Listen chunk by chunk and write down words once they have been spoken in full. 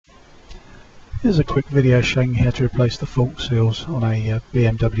Here's a quick video showing you how to replace the fork seals on a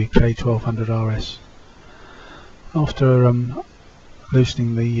BMW K1200RS. After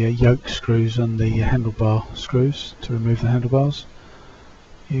loosening the yoke screws and the handlebar screws to remove the handlebars,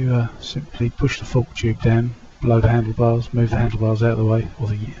 you simply push the fork tube down below the handlebars, move the handlebars out of the way, or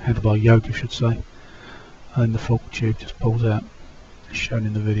the handlebar yoke I should say, and the fork tube just pulls out, as shown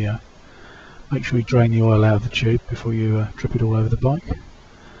in the video. Make sure you drain the oil out of the tube before you drip it all over the bike,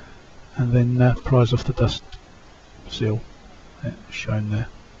 and then prise off the dust seal, shown there.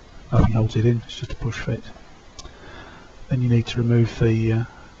 Nothing holds it in, it's just a push fit. Then you need to remove the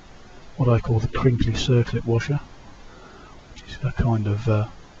what I call the crinkly circlip washer, which is a kind of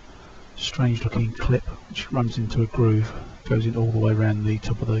strange looking clip which runs into a groove, goes in all the way around the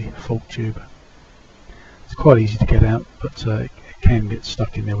top of the fork tube. It's quite easy to get out, but it can get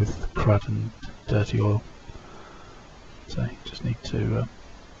stuck in there with crud and dirty oil, so you just need to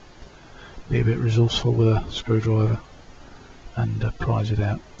be a bit resourceful with a screwdriver and prise it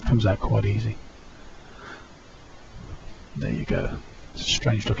out. It comes out quite easy. There you go. It's a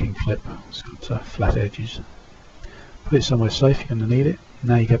strange looking clip. It's got flat edges. Put it somewhere safe, you're going to need it.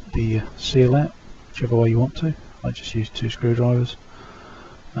 Now you get the seal out, whichever way you want to. I just used 2 screwdrivers.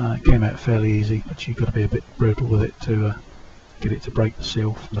 It came out fairly easy, but you've got to be a bit brutal with it to get it to break the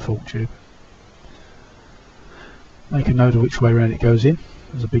seal from the fork tube. Make a note of which way around it goes in.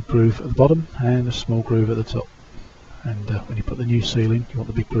 There's a big groove at the bottom and a small groove at the top, and when you put the new seal in, you want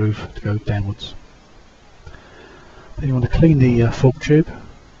the big groove to go downwards. Then you want to clean the fork tube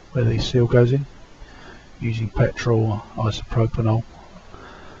where the seal goes in, using petrol or isopropanol,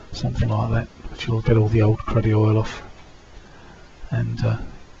 something like that, which will get all the old cruddy oil off. And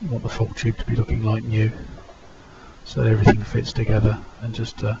you want the fork tube to be looking like new, so that everything fits together and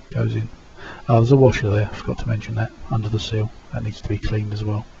just goes in. There's a washer there, I forgot to mention that, under the seal. That needs to be cleaned as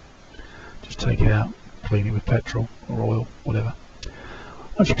well. Just take it out, clean it with petrol or oil, whatever.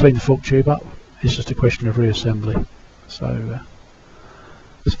 Once you clean the fork tube up, it's just a question of reassembly. So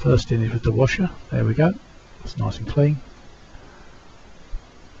this first in is with the washer. There we go, it's nice and clean.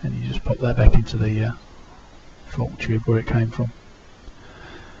 And you just pop that back into the fork tube where it came from.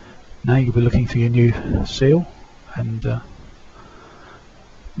 Now you'll be looking for your new seal, and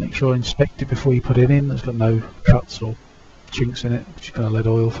make sure to inspect it before you put it in. There's got no cuts or chinks in it, which you're going to let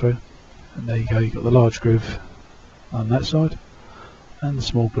oil through. And there you go, you've got the large groove on that side and the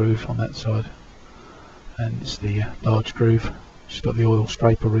small groove on that side. And it's the large groove which has got the oil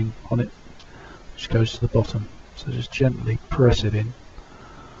scraper ring on it, which goes to the bottom. So just gently press it in,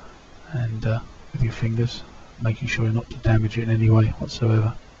 and with your fingers, making sure not to damage it in any way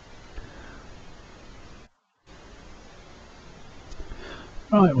whatsoever.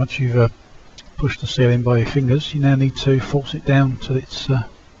 Right, once you've pushed the seal in by your fingers, you now need to force it down to its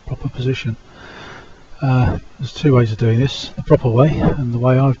proper position. There's 2 ways of doing this: the proper way and the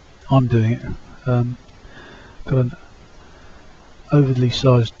way I'm doing it. Got an overly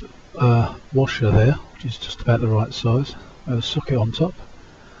sized washer there, which is just about the right size, with a socket on top.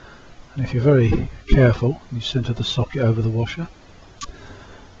 And if you're very careful, you centre the socket over the washer,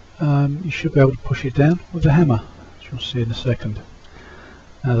 you should be able to push it down with a hammer, which you'll see in a second.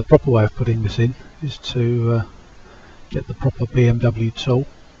 Now the proper way of putting this in is to get the proper BMW tool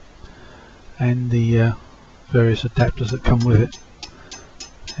and the various adapters that come with it.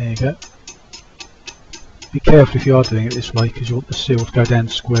 There you go. Be careful if you are doing it this way, because you want the seal to go down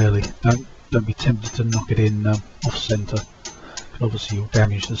squarely. Don't be tempted to knock it in off centre, because obviously you'll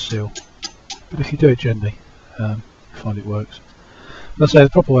damage the seal. But if you do it gently, you find it works. But I say the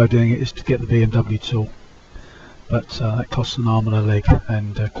proper way of doing it is to get the BMW tool. But that costs an arm and a leg,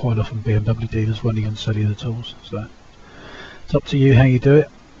 and quite often BMW dealers won't even sell you the tools. So it's up to you how you do it,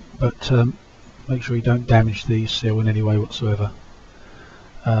 but make sure you don't damage the seal in any way whatsoever.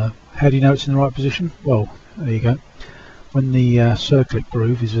 How do you know it's in the right position? Well, there you go. When the circlip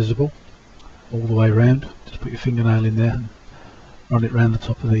groove is visible all the way around, just put your fingernail in there and run it around the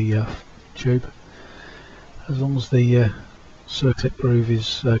top of the tube. As long as the circlip groove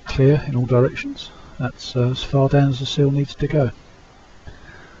is clear in all directions, that's as far down as the seal needs to go.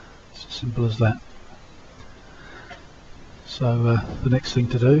 It's as simple as that. So the next thing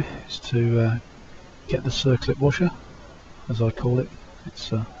to do is to get the circlip washer, as I call it. It's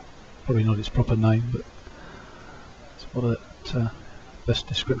probably not its proper name, but it's what a best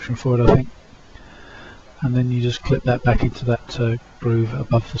description for it, I think. And then you just clip that back into that groove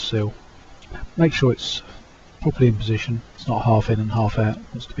above the seal. Make sure it's properly in position. It's not half in and half out. It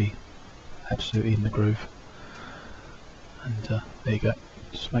wants to be absolutely in the groove. And there you go.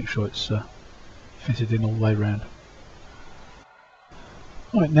 Just make sure it's fitted in all the way around.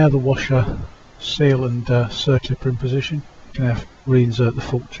 Right, now the washer seal and circlip are in position, you can have reinsert the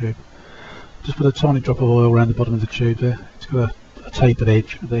fork tube. Just put a tiny drop of oil around the bottom of the tube there. It's got a tapered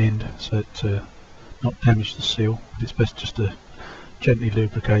edge at the end, so it not damage the seal. But it's best just to gently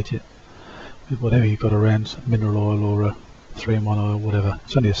lubricate it with whatever you've got around, mineral oil or a 3-in-1 oil, whatever.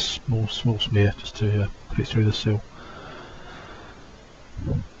 It's only a small smear just to put it through the seal.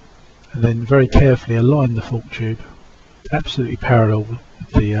 And then very carefully align the fork tube absolutely parallel with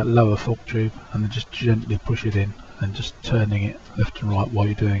the lower fork tube, and then just gently push it in and just turning it left and right while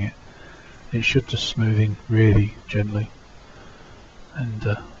you're doing it. It should just smooth in really gently. And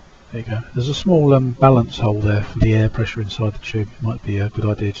there you go. There's a small balance hole there for the air pressure inside the tube. It might be a good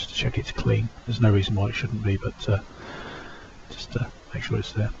idea just to check it's clean. There's no reason why it shouldn't be, but just make sure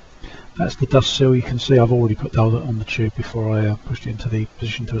it's there. That's the dust seal. You can see I've already put that on the tube before I pushed it into the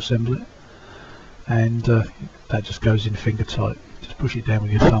position to assemble it, and that just goes in finger tight. Just push it down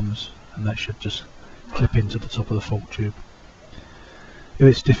with your thumbs and that should just clip into the top of the fork tube. If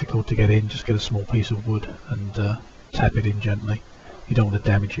it's difficult to get in, just get a small piece of wood and tap it in gently. You don't want to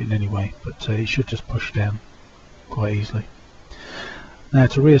damage it in any way, but it should just push down quite easily. Now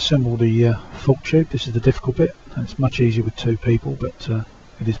to reassemble the fork tube, this is the difficult bit, and it's much easier with 2 people, but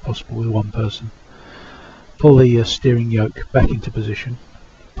it is possible with 1 person. Pull the steering yoke back into position,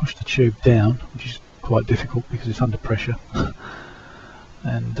 push the tube down, which is quite difficult because it's under pressure,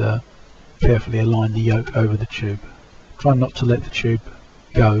 and carefully align the yoke over the tube. Try not to let the tube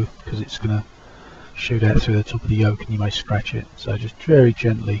go because it's going to shoot out through the top of the yoke and you may scratch it, so just very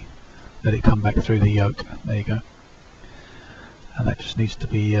gently let it come back through the yoke. There you go. And that just needs to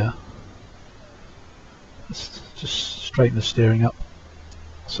be just straighten the steering up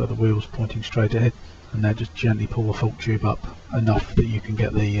so the wheel's pointing straight ahead, and now just gently pull the fork tube up enough that you can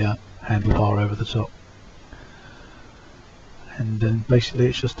get the handlebar over the top, and then basically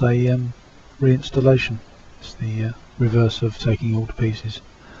it's just a reinstallation. It's the reverse of taking all to pieces.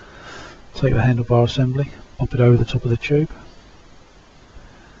 Take the handlebar assembly, pop it over the top of the tube.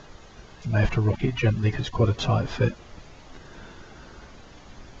 You may have to rock it gently because it's quite a tight fit,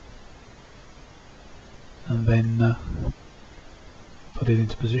 and then put it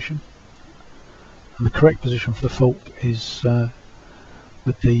into position. And the correct position for the fork is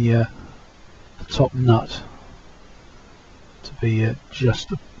with the top nut to be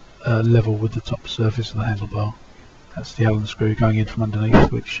just level with the top surface of the handlebar. That's the Allen screw going in from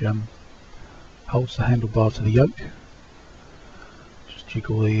underneath, which holds the handlebar to the yoke. Just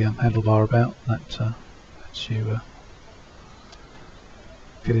jiggle the handlebar about. That lets you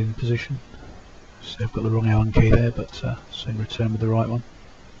get it in position. So I've got the wrong Allen key there, but soon return with the right one.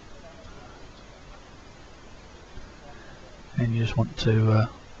 And you just want to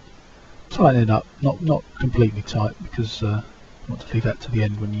tighten it up, not completely tight, because you want to leave that to the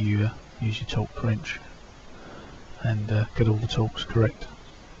end when you use your torque wrench and get all the torques correct.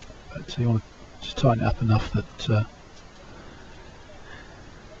 But you want to just tighten it up enough that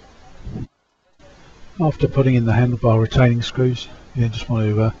after putting in the handlebar retaining screws, you then just want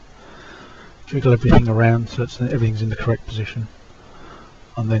to jiggle everything around so that everything's in the correct position,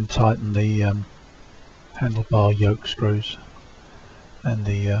 and then tighten the handlebar yoke screws and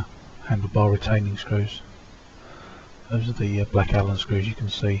the handlebar retaining screws. Those are the black Allen screws you can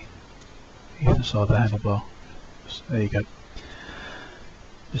see either side of the handlebar. So there you go.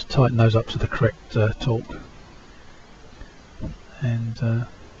 Just tighten those up to the correct torque, and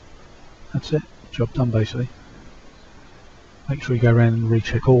that's it. Job done basically. Make sure you go around and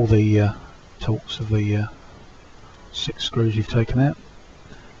recheck all the torques of the 6 screws you've taken out.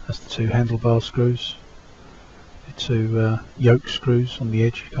 That's the 2 handlebar screws, the 2 yoke screws on the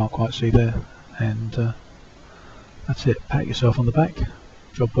edge you can't quite see there, and that's it. Pat yourself on the back.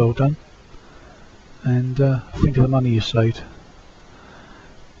 Job well done, and think of the money you saved.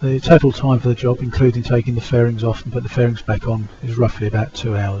 The total time for the job, including taking the fairings off and putting the fairings back on, is roughly about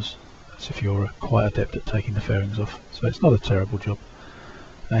 2 hours. That's if you're quite adept at taking the fairings off, so it's not a terrible job.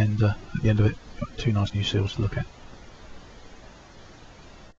 And at the end of it, you've got 2 nice new seals to look at.